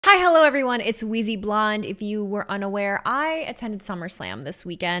Hi, hello everyone, it's Wheezy Blonde. If you were unaware, I attended Summerslam this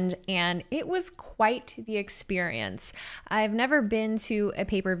weekend and it was quite the experience. I've never been to a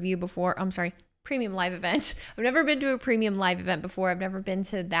pay-per-view before, premium live event. I've never been to a premium live event before. I've never been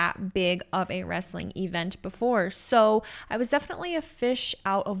to that big of a wrestling event before. So I was definitely a fish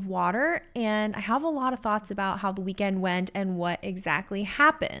out of water, and I have a lot of thoughts about how the weekend went and what exactly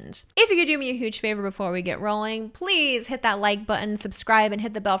happened. If you could do me a huge favor before we get rolling, please hit that like button, subscribe, and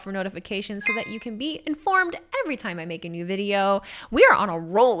hit the bell for notifications so that you can be informed every time I make a new video. We are on a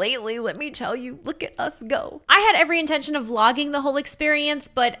roll lately, let me tell you. Look at us go. I had every intention of vlogging the whole experience,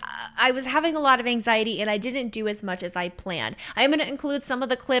 but I was having a lot of anxiety and I didn't do as much as I planned. I am going to include some of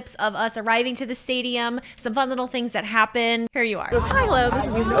the clips of us arriving to the stadium, some fun little things that happened. Here you are. Hi, hello, this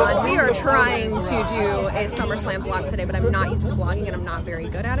is Wheezy Blonde. We are trying to do a SummerSlam vlog today, but I'm not used to vlogging and I'm not very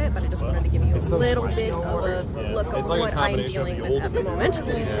good at it, but I just wanted to give you a little bit of a look of what I'm dealing with at the moment.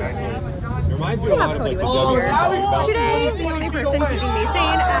 We have Cody with me here. Today, the only person keeping me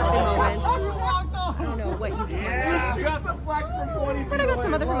sane at the moment. I don't know what you can see. But I got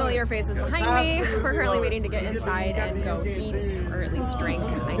some other familiar faces behind me. We're currently waiting to get inside and go eat, or at least drink.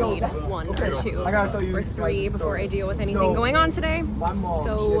 I need 1 or 2 or 3 before I deal with anything going on today.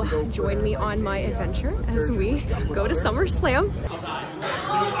 So join me on my adventure as we go to SummerSlam.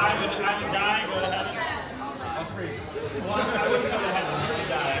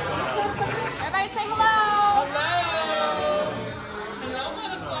 Everybody say hello!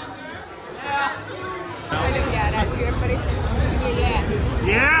 Yeah, that's you. Everybody say yeah.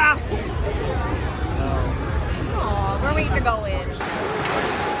 Yeah! Aw, we're waiting to go in.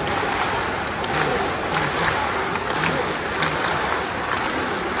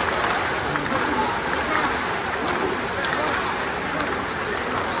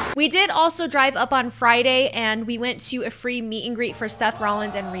 We did also drive up on Friday and we went to a free meet and greet for Seth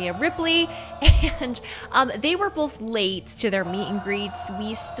Rollins and Rhea Ripley, and they were both late to their meet and greets.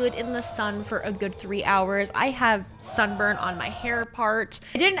 We stood in the sun for a good 3 hours. I have sunburn on my hair part.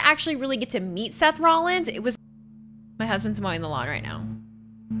 I didn't actually really get to meet Seth Rollins. It was my husband's mowing the lawn right now.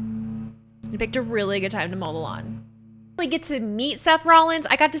 He picked a really good time to mow the lawn. I didn't really get to meet Seth Rollins.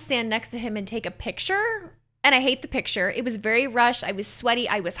 I got to stand next to him and take a picture. And I hate the picture. It was very rushed. I was sweaty.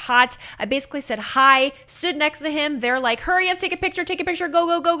 I was hot. I basically said hi, stood next to him. They're like, hurry up, take a picture, go,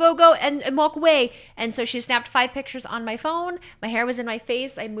 go, go, go, go, and walk away. And so she snapped 5 pictures on my phone. My hair was in my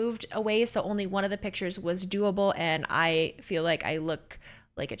face. I moved away, so only one of the pictures was doable. And I feel like I look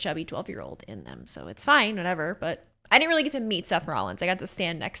like a chubby 12-year-old in them. So it's fine, whatever. But I didn't really get to meet Seth Rollins. I got to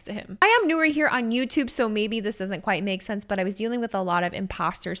stand next to him. I am newer here on YouTube, so maybe this doesn't quite make sense, but I was dealing with a lot of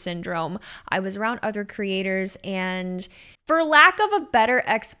imposter syndrome. I was around other creators, and for lack of a better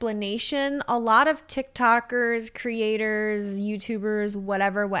explanation, a lot of TikTokers, creators, YouTubers,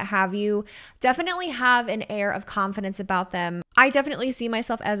 whatever, what have you, definitely have an air of confidence about them. I definitely see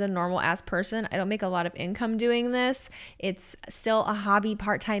myself as a normal ass person. I don't make a lot of income doing this. It's still a hobby,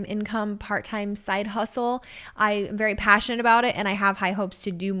 part-time income, part-time side hustle. I am very passionate about it and I have high hopes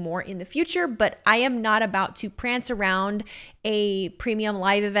to do more in the future, but I am not about to prance around a premium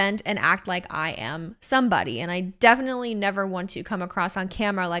live event and act like I am somebody. And I definitely never want to come across on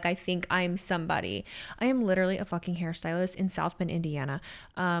camera like I think I'm somebody. I am literally a fucking hairstylist in South Bend, Indiana.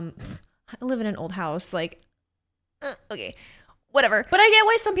 I live in an old house, like, okay. Whatever. But I get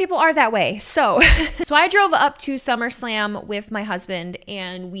why some people are that way. So I drove up to SummerSlam with my husband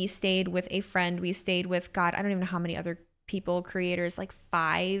and we stayed with a friend. We stayed with, God, I don't even know how many other people, creators, like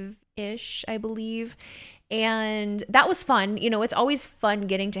 5-ish, I believe. And that was fun. You know, it's always fun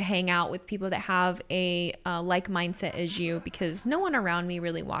getting to hang out with people that have a like mindset as you, because no one around me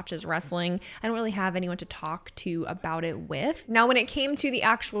really watches wrestling. I don't really have anyone to talk to about it with. Now, when it came to the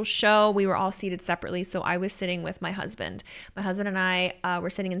actual show, we were all seated separately. So I was sitting with my husband. My husband and I were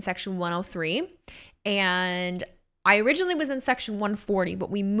sitting in section 103, and I originally was in section 140,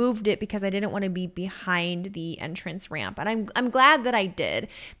 but we moved it because I didn't want to be behind the entrance ramp. And I'm glad that I did.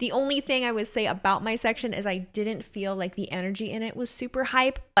 The only thing I would say about my section is I didn't feel like the energy in it was super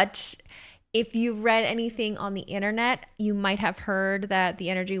hype. But if you've read anything on the internet, you might have heard that the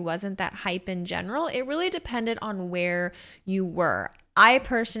energy wasn't that hype in general. It really depended on where you were. I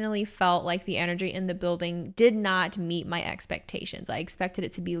personally felt like the energy in the building did not meet my expectations. I expected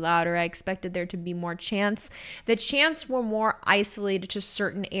it to be louder. I expected there to be more chants. The chants were more isolated to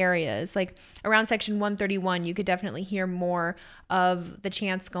certain areas. Like around section 131, you could definitely hear more of the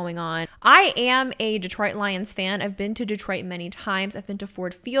chants going on. I am a Detroit Lions fan. I've been to Detroit many times. I've been to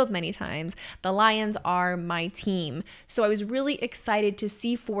Ford Field many times. The Lions are my team. So I was really excited to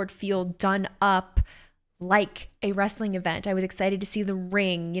see Ford Field done up like a wrestling event. I was excited to see the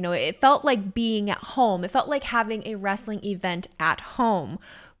ring. You know, it felt like being at home. It felt like having a wrestling event at home.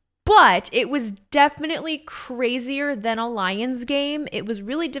 But it was definitely crazier than a Lions game. It was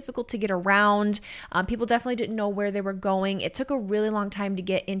really difficult to get around. People definitely didn't know where they were going. It took a really long time to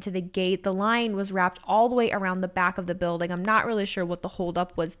get into the gate. The line was wrapped all the way around the back of the building. I'm not really sure what the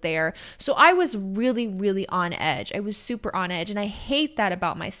holdup was there. So I was really, really on edge. I was super on edge, and I hate that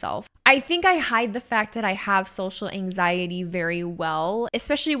about myself. I think I hide the fact that I have social anxiety very well,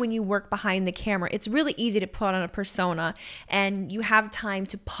 especially when you work behind the camera. It's really easy to put on a persona, and you have time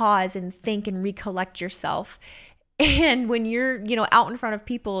to pause and think and recollect yourself. And when you're, out in front of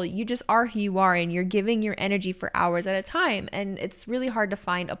people, you just are who you are, and you're giving your energy for hours at a time. And it's really hard to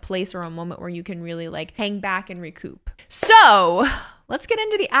find a place or a moment where you can really like hang back and recoup. So let's get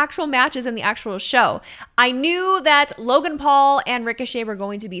into the actual matches and the actual show. I knew that Logan Paul and Ricochet were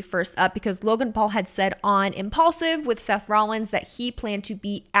going to be first up because Logan Paul had said on Impulsive with Seth Rollins that he planned to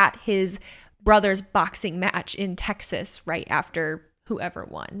be at his brother's boxing match in Texas right after whoever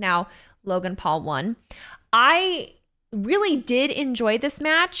won. Now, Logan Paul won. I really did enjoy this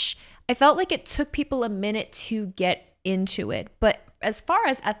match. I felt like it took people a minute to get into it, but as far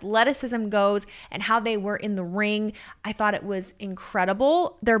as athleticism goes and how they were in the ring, I thought it was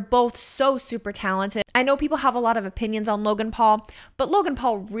incredible. They're both so super talented. I know people have a lot of opinions on Logan Paul, but Logan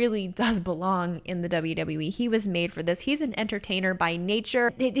Paul really does belong in the WWE. He was made for this. He's an entertainer by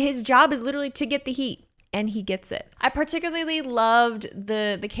nature. His job is literally to get the heat, and he gets it. I particularly loved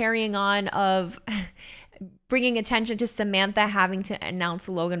the carrying on of bringing attention to Samantha having to announce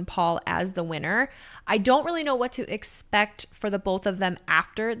Logan Paul as the winner. I don't really know what to expect for the both of them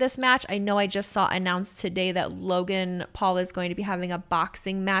after this match. I know I just saw announced today that Logan Paul is going to be having a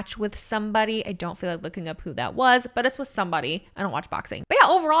boxing match with somebody. I don't feel like looking up who that was, but it's with somebody. I don't watch boxing. But yeah,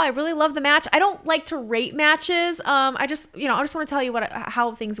 overall, I really love the match. I don't like to rate matches. I just want to tell you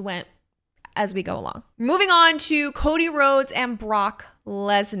how things went as we go along. Moving on to Cody Rhodes and Brock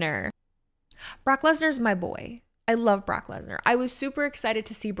Lesnar. Brock Lesnar's my boy. I love Brock Lesnar. I was super excited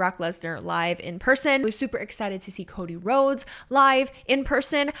to see Brock Lesnar live in person. I was super excited to see Cody Rhodes live in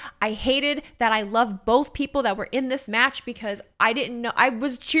person. I hated that I loved both people that were in this match because I didn't know. I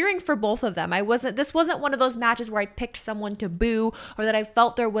was cheering for both of them. This wasn't one of those matches where I picked someone to boo or that I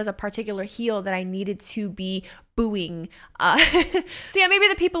felt there was a particular heel that I needed to be booing. So yeah, maybe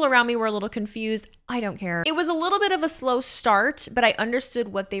the people around me were a little confused. I don't care. It was a little bit of a slow start, but I understood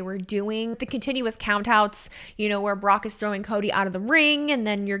what they were doing. The continuous countouts, where Brock is throwing Cody out of the ring, and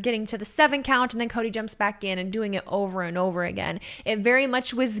then you're getting to the 7 count, and then Cody jumps back in and doing it over and over again. It very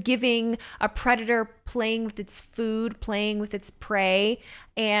much was giving a predator playing with its food, playing with its prey,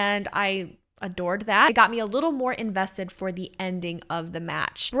 and I adored that. It got me a little more invested for the ending of the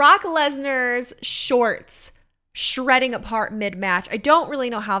match. Brock Lesnar's shorts shredding apart mid-match. I don't really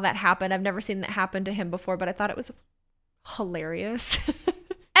know how that happened. I've never seen that happen to him before, but I thought it was hilarious.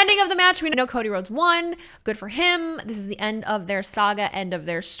 Ending of the match, we know Cody Rhodes won. Good for him. This is the end of their saga, end of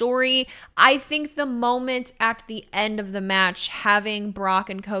their story. I think the moment at the end of the match, having Brock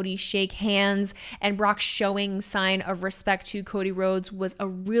and Cody shake hands and Brock showing sign of respect to Cody Rhodes was a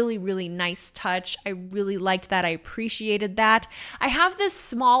really, really nice touch. I really liked that. I appreciated that. I have this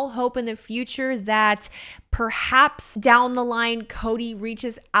small hope in the future that perhaps down the line, Cody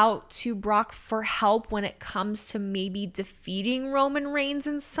reaches out to Brock for help when it comes to maybe defeating Roman Reigns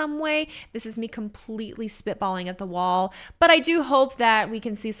in some way. This is me completely spitballing at the wall, but I do hope that we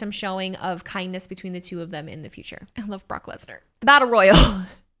can see some showing of kindness between the two of them in the future. I love Brock Lesnar. The Battle Royal.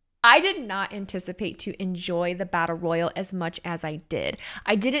 I did not anticipate to enjoy the Battle Royal as much as I did.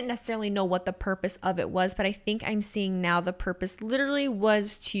 I didn't necessarily know what the purpose of it was, but I think I'm seeing now the purpose literally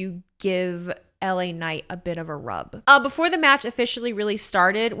was to give LA Knight a bit of a rub. Before the match officially really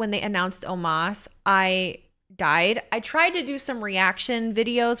started, when they announced Omos, I died. I tried to do some reaction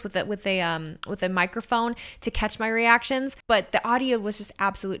videos with a microphone to catch my reactions, but the audio was just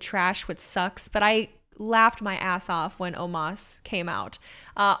absolute trash, which sucks. But I laughed my ass off when Omos came out.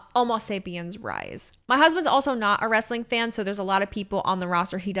 Homo sapiens rise. My husband's also not a wrestling fan, so there's a lot of people on the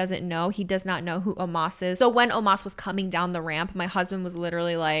roster he doesn't know. He does not know who Omos is. So when Omos was coming down the ramp, my husband was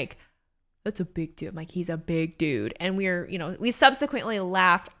literally like, "That's a big dude." I'm like, he's a big dude. And we subsequently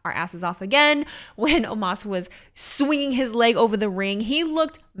laughed our asses off again when Omos was swinging his leg over the ring. He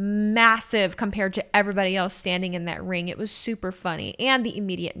looked massive compared to everybody else standing in that ring. It was super funny, and the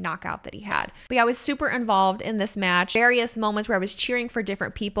immediate knockout that he had. But yeah, I was super involved in this match. Various moments where I was cheering for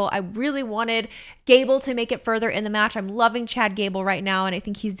different people. I really wanted Gable to make it further in the match. I'm loving Chad Gable right now, and I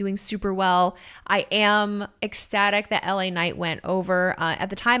think he's doing super well. I am ecstatic that LA Knight went over. At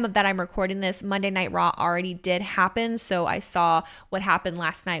the time of that I'm recording recording this, Monday Night Raw already did happen. So I saw what happened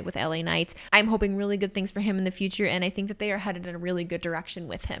last night with LA Knight. I'm hoping really good things for him in the future, and I think that they are headed in a really good direction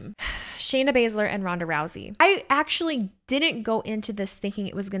with him. Shayna Baszler and Ronda Rousey. I actually didn't go into this thinking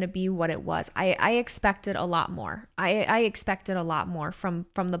it was going to be what it was. I expected a lot more. I expected a lot more from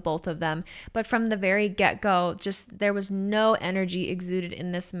the both of them. But from the very get-go, just there was no energy exuded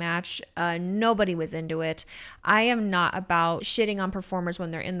in this match. Nobody was into it. I am not about shitting on performers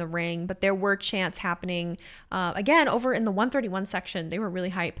when they're in the ring, but there were chants happening. Again, over in the 131 section, they were really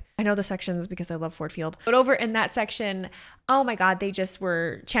hype. I know the sections because I love Ford Field. But over in that section, oh my God, they just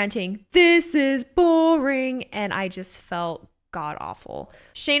were chanting, "This is boring." And I just felt god awful.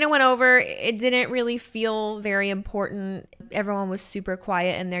 Shayna went over. It didn't really feel very important. Everyone was super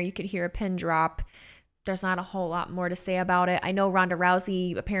quiet in there. You could hear a pin drop. There's not a whole lot more to say about it. I know Ronda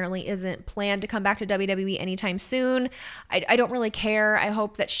Rousey apparently isn't planned to come back to WWE anytime soon. I don't really care. I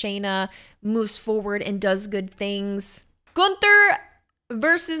hope that Shayna moves forward and does good things. Gunther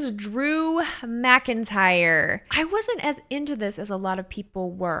versus Drew McIntyre. I wasn't as into this as a lot of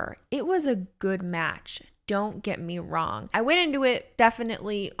people were. It was a good match. Don't get me wrong. I went into it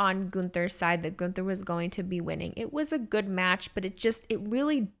definitely on Gunther's side, that Gunther was going to be winning. It was a good match, but it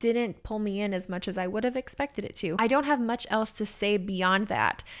really didn't pull me in as much as I would have expected it to. I don't have much else to say beyond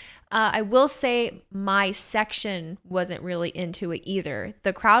that. I will say my section wasn't really into it either.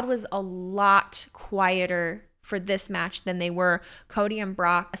 The crowd was a lot quieter for this match than they were Cody and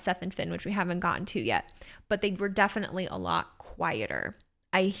Brock, Seth and Finn, which we haven't gotten to yet, but they were definitely a lot quieter.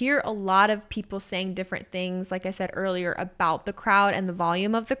 I hear a lot of people saying different things, like I said earlier, about the crowd and the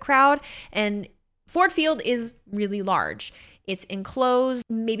volume of the crowd. And Ford Field is really large. It's enclosed.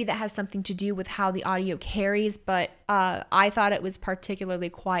 Maybe that has something to do with how the audio carries, but I thought it was particularly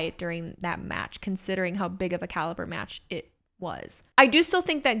quiet during that match, considering how big of a caliber match it was. I do still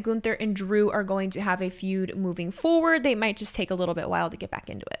think that Gunther and Drew are going to have a feud moving forward. They might just take a little bit while to get back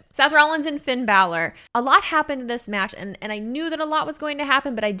into it. Seth Rollins and Finn Balor. A lot happened in this match, and I knew that a lot was going to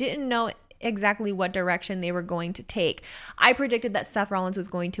happen, but I didn't know exactly what direction they were going to take. I predicted that Seth Rollins was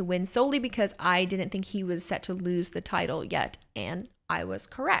going to win solely because I didn't think he was set to lose the title yet, and I was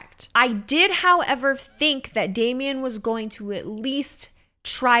correct. I did, however, think that Damian was going to at least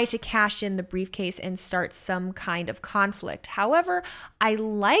try to cash in the briefcase and start some kind of conflict. However, I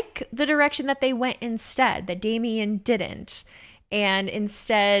like the direction that they went instead, that Damian didn't. And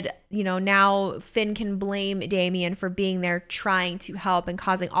instead, now Finn can blame Damian for being there trying to help and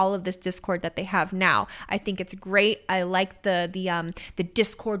causing all of this discord that they have now. I think it's great. I like the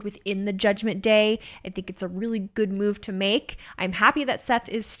discord within the Judgment Day. I think it's a really good move to make. I'm happy that Seth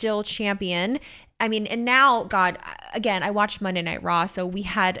is still champion. I mean, and now, God, again, I watched Monday Night Raw, so we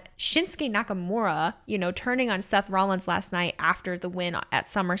had Shinsuke Nakamura, turning on Seth Rollins last night after the win at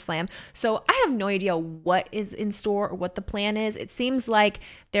SummerSlam. So I have no idea what is in store or what the plan is. It seems like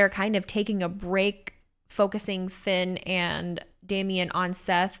they're kind of taking a break, focusing Finn and Damian on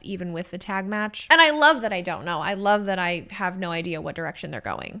Seth, even with the tag match. And I love that I don't know. I love that I have no idea what direction they're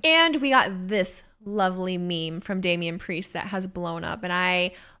going. And we got this lovely meme from Damian Priest that has blown up, and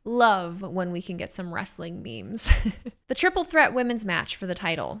I love when we can get some wrestling memes. The triple threat women's match for the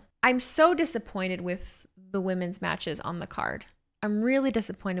title. I'm so disappointed with the women's matches on the card. I'm really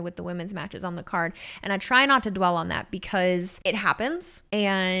disappointed with the women's matches on the card, and I try not to dwell on that because it happens,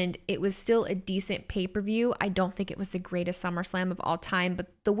 and it was still a decent pay-per-view. I don't think it was the greatest SummerSlam of all time, but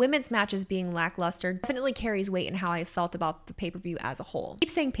the women's matches being lackluster definitely carries weight in how I felt about the pay-per-view as a whole. I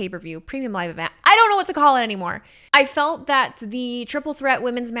keep saying pay-per-view, premium live event. I don't know what to call it anymore. I felt that the triple threat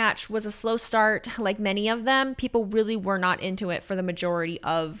women's match was a slow start, like many of them. People really were not into it for the majority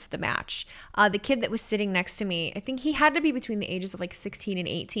of the match. The kid that was sitting next to me, I think he had to be between the ages of like 16 and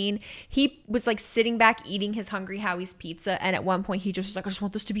 18. He was like sitting back eating his Hungry Howie's pizza, and at one point he just was like, I just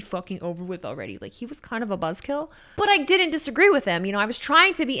want this to be fucking over with already. Like, he was kind of a buzzkill, but I didn't disagree with him. I was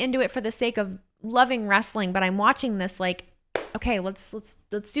trying to be into it for the sake of loving wrestling, but I'm watching this like, okay, let's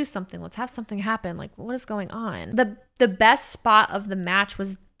do something. Let's have something happen. Like, what is going on? The best spot of the match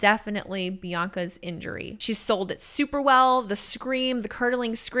was definitely Bianca's injury. She sold it super well. The scream, the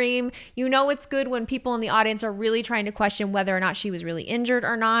curdling scream. It's good when people in the audience are really trying to question whether or not she was really injured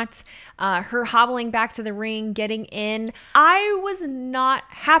or not. Her hobbling back to the ring, getting in. I was not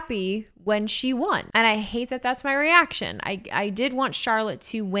happy when she won. And I hate that that's my reaction. I did want Charlotte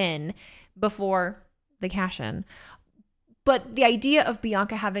to win before the cash-in. But the idea of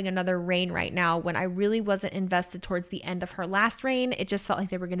Bianca having another reign right now, when I really wasn't invested towards the end of her last reign, it just felt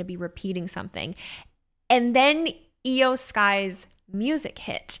like they were going to be repeating something. And then Io Sky's music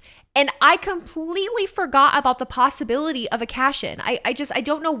hit. And I completely forgot about the possibility of a cash-in. I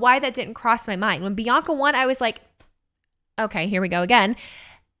don't know why that didn't cross my mind. When Bianca won, I was like, okay, here we go again.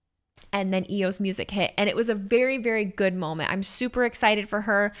 And then Io's music hit, and it was a very, very good moment. I'm super excited for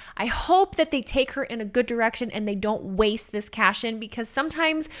her. I hope that they take her in a good direction and they don't waste this cash-in, because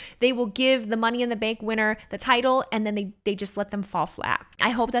sometimes they will give the Money in the Bank winner the title and then they just let them fall flat.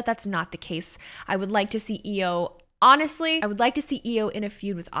 I hope that that's not the case. I would like to see Io. Honestly, I would like to see Io in a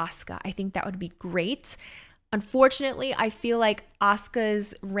feud with Asuka. I think that would be great. Unfortunately, I feel like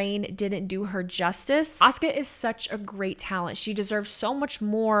Asuka's reign didn't do her justice. Asuka is such a great talent. She deserves so much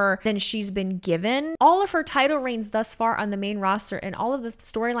more than she's been given. All of her title reigns thus far on the main roster and all of the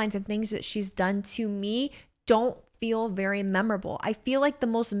storylines and things that she's done, to me, don't feel very memorable. I feel like the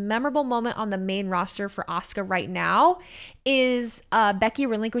most memorable moment on the main roster for Asuka right now is Becky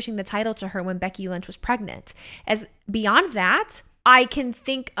relinquishing the title to her when Becky Lynch was pregnant. As beyond that, I can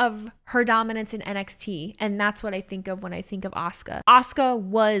think of her dominance in NXT, and that's what I think of when I think of Asuka. Asuka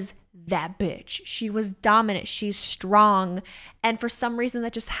was that bitch. She was dominant. She's strong. And for some reason,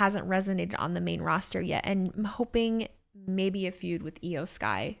 that just hasn't resonated on the main roster yet. And I'm hoping maybe a feud with Io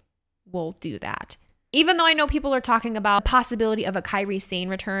Sky will do that. Even though I know people are talking about the possibility of a Kairi Sane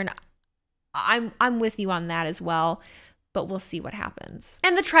return, I'm with you on that as well. But we'll see what happens.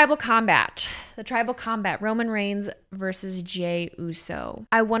 And the tribal combat. The tribal combat, Roman Reigns versus Jey Uso.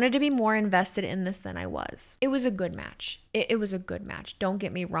 I wanted to be more invested in this than I was. It was a good match. It was a good match. Don't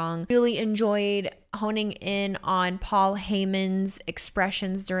get me wrong. Really enjoyed honing in on Paul Heyman's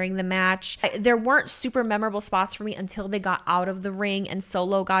expressions during the match. There weren't super memorable spots for me until they got out of the ring and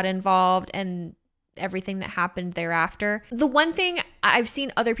Solo got involved and everything that happened thereafter. The one thing I've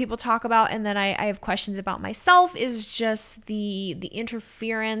seen other people talk about and that I have questions about myself is just the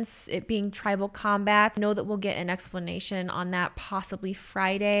interference, it being tribal combat. I know that we'll get an explanation on that possibly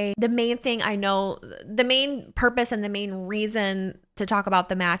Friday. The main thing I know, the main purpose and the main reason to talk about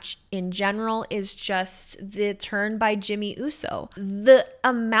the match in general is just the turn by Jimmy Uso. The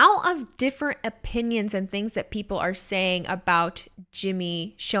amount of different opinions and things that people are saying about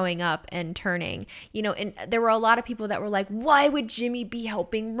Jimmy showing up and turning, you know, and there were a lot of people that were like, why would Jimmy be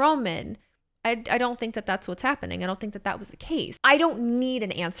helping Roman? I don't think that that's what's happening. I don't think that that was the case. I don't need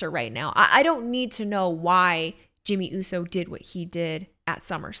an answer right now. I don't need to know why Jimmy Uso did what he did at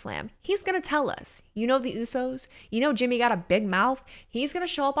SummerSlam. He's going to tell us. You know the Usos? You know Jimmy got a big mouth? He's going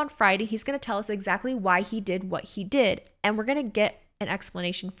to show up on Friday. He's going to tell us exactly why he did what he did. And we're going to get an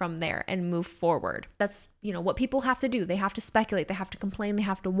explanation from there and move forward. That's, you know, what people have to do. They have to speculate. They have to complain. They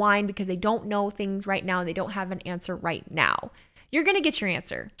have to whine because they don't know things right now. They don't have an answer right now. You're going to get your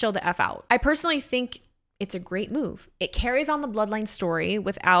answer. Chill the F out. I personally think it's a great move. It carries on the Bloodline story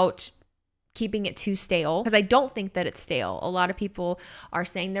without keeping it too stale, because I don't think that it's stale. A lot of people are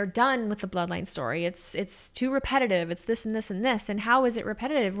saying they're done with the Bloodline story. It's too repetitive. It's this and this and this. And how is it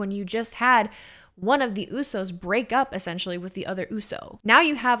repetitive when you just had one of the Usos break up essentially with the other Uso? Now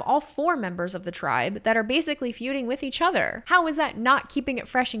you have all four members of the tribe that are basically feuding with each other. How is that not keeping it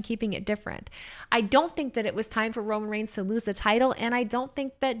fresh and keeping it different? I don't think that it was time for Roman Reigns to lose the title, and I don't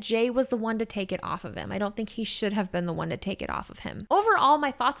think that Jey was the one to take it off of him. I don't think he should have been the one to take it off of him. Overall,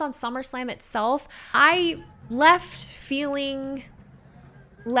 my thoughts on SummerSlam itself, I left feeling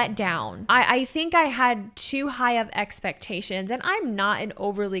let down. I think I had too high of expectations, and I'm not an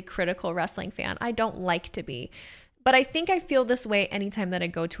overly critical wrestling fan. I don't like to be. But I think I feel this way anytime that I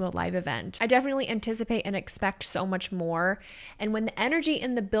go to a live event. I definitely anticipate and expect so much more. And when the energy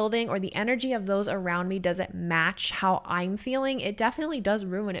in the building or the energy of those around me doesn't match how I'm feeling, it definitely does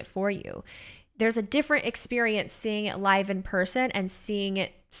ruin it for you. There's a different experience seeing it live in person and seeing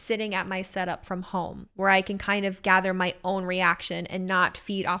it sitting at my setup from home, where I can kind of gather my own reaction and not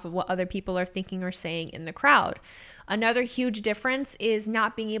feed off of what other people are thinking or saying in the crowd. Another huge difference is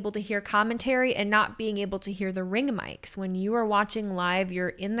not being able to hear commentary and not being able to hear the ring mics. When you are watching live, you're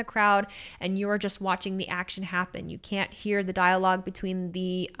in the crowd and you are just watching the action happen. You can't hear the dialogue between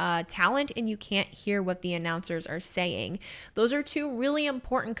the talent, and you can't hear what the announcers are saying. Those are two really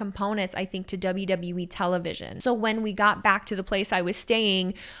important components, I think, to WWE television. So when we got back to the place I was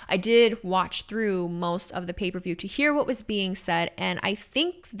staying, I did watch through most of the pay-per-view to hear what was being said, and I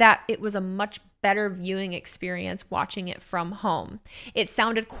think that it was a much better viewing experience watching it from home. It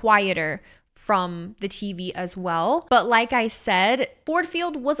sounded quieter from the TV as well. But like I said, Ford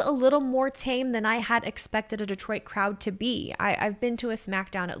Field was a little more tame than I had expected a Detroit crowd to be. I've been to a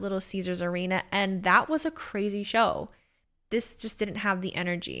SmackDown at Little Caesars Arena, and that was a crazy show. this just didn't have the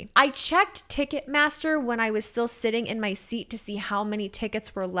energy. I checked Ticketmaster when I was still sitting in my seat to see how many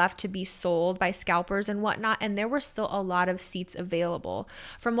tickets were left to be sold by scalpers and whatnot, and there were still a lot of seats available.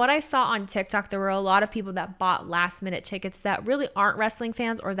 From what I saw on TikTok, there were a lot of people that bought last minute tickets that really aren't wrestling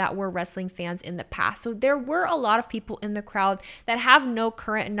fans or that were wrestling fans in the past. So there were a lot of people in the crowd that have no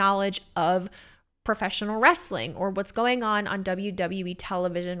current knowledge of professional wrestling or what's going on WWE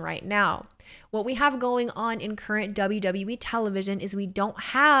television right now. What we have going on in current WWE television is we don't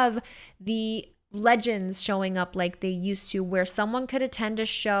have the legends showing up like they used to, where someone could attend a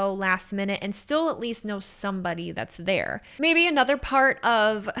show last minute and still at least know somebody that's there. Maybe another part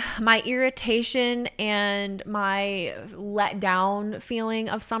of my irritation and my let down feeling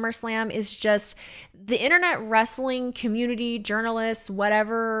of SummerSlam is just the internet wrestling community, journalists,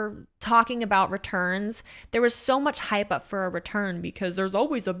 whatever, talking about returns. There was so much hype up for a return because there's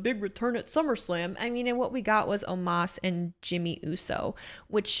always a big return at SummerSlam. I mean, and what we got was Omos and Jimmy Uso,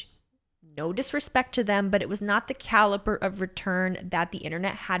 which, no disrespect to them, but it was not the caliber of return that the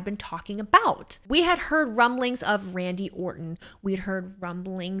internet had been talking about. We had heard rumblings of Randy Orton. We had heard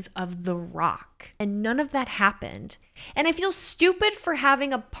rumblings of The Rock, and none of that happened. And I feel stupid for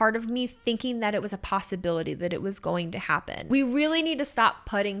having a part of me thinking that it was a possibility that it was going to happen. We really need to stop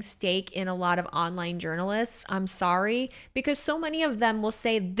putting stake in a lot of online journalists. I'm sorry, because so many of them will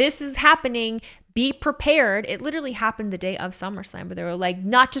say this is happening, be prepared. It literally happened the day of SummerSlam, but they were like,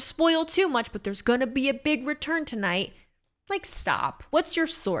 not to spoil too much, but there's gonna be a big return tonight. Like, stop. What's your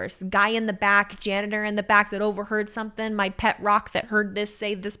source? Guy in the back, janitor in the back that overheard something? My pet Rock that heard this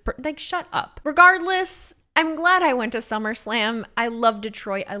say this? Like, shut up. Regardless, I'm glad I went to SummerSlam. I love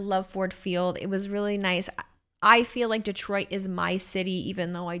Detroit. I love Ford Field. It was really nice. I feel like Detroit is my city,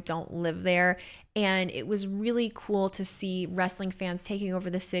 even though I don't live there. And it was really cool to see wrestling fans taking over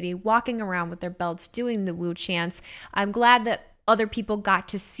the city, walking around with their belts, doing the woo chants. I'm glad that other people got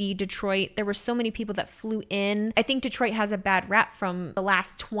to see Detroit. There were so many people that flew in. I think Detroit has a bad rap from the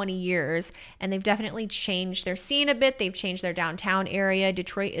last 20 years, and they've definitely changed their scene a bit. They've changed their downtown area.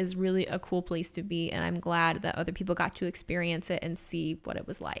 Detroit is really a cool place to be, and I'm glad that other people got to experience it and see what it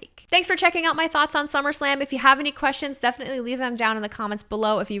was like. Thanks for checking out my thoughts on SummerSlam. If you have any questions, definitely leave them down in the comments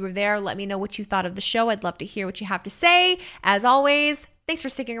below. If you were there, let me know what you thought of the show. I'd love to hear what you have to say. As always, thanks for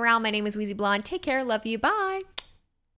sticking around. My name is Wheezy Blonde. Take care. Love you. Bye.